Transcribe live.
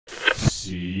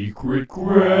Secret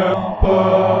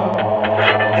Grandpa.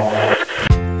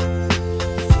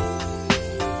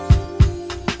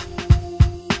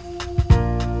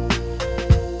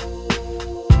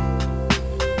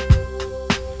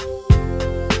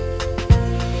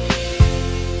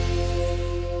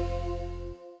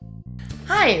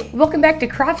 Hi, welcome back to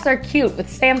Crafts Are Cute with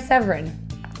Samm Severin.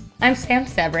 I'm Samm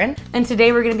Severin, and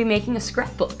today we're going to be making a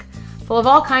scrapbook full of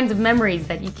all kinds of memories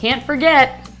that you can't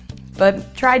forget,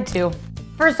 but tried to.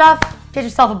 First off, get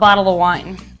yourself a bottle of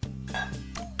wine.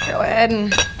 Go ahead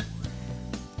and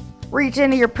reach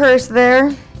into your purse there.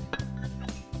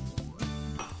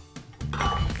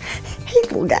 Hey,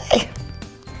 little guy.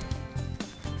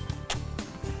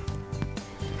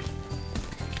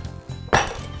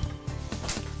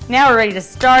 Now we're ready to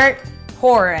start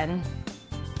pouring.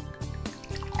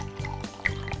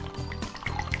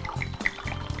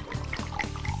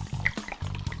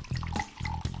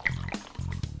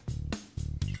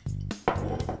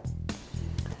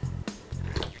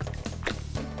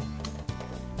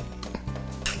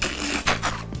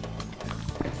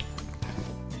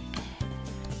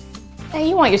 Now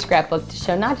you want your scrapbook to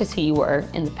show not just who you were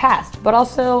in the past, but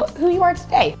also who you are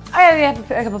today. I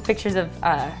have a couple pictures of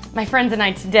my friends and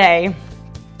I today.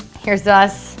 Here's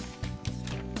us.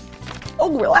 Oh,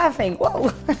 we're laughing,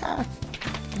 whoa.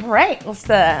 All right, let's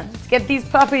get these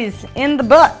puppies in the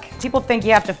book. People think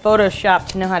you have to Photoshop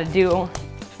to know how to do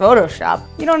Photoshop.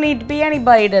 You don't need to be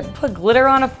anybody to put glitter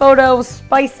on a photo,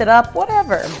 spice it up,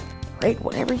 whatever. Right,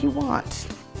 whatever you want.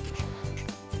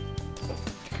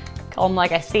 Call them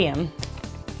like I see them.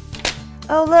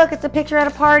 Oh look, it's a picture at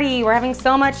a party. We're having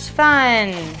so much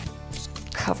fun. Just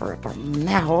cover up our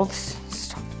mouths.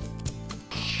 Stop.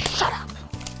 Shut up.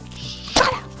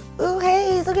 Shut up. Oh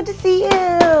hey, so good to see you.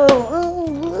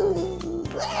 Ooh,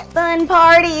 fun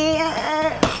party.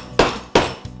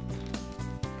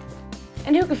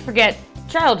 And who could forget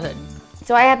childhood?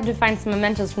 So I happened to find some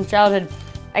mementos from childhood.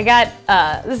 I got,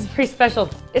 this is pretty special.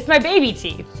 It's my baby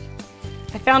teeth.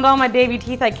 I found all my baby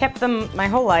teeth. I kept them my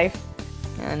whole life.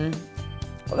 And,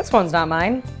 well, this one's not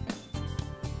mine.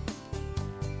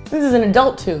 This is an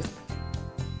adult tooth.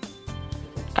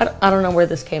 I don't know where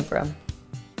this came from.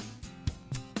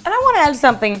 And I want to add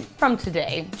something from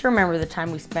today to remember the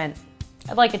time we spent.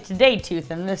 I'd like a today tooth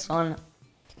in this one.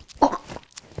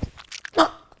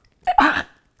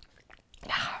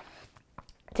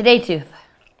 Today tooth.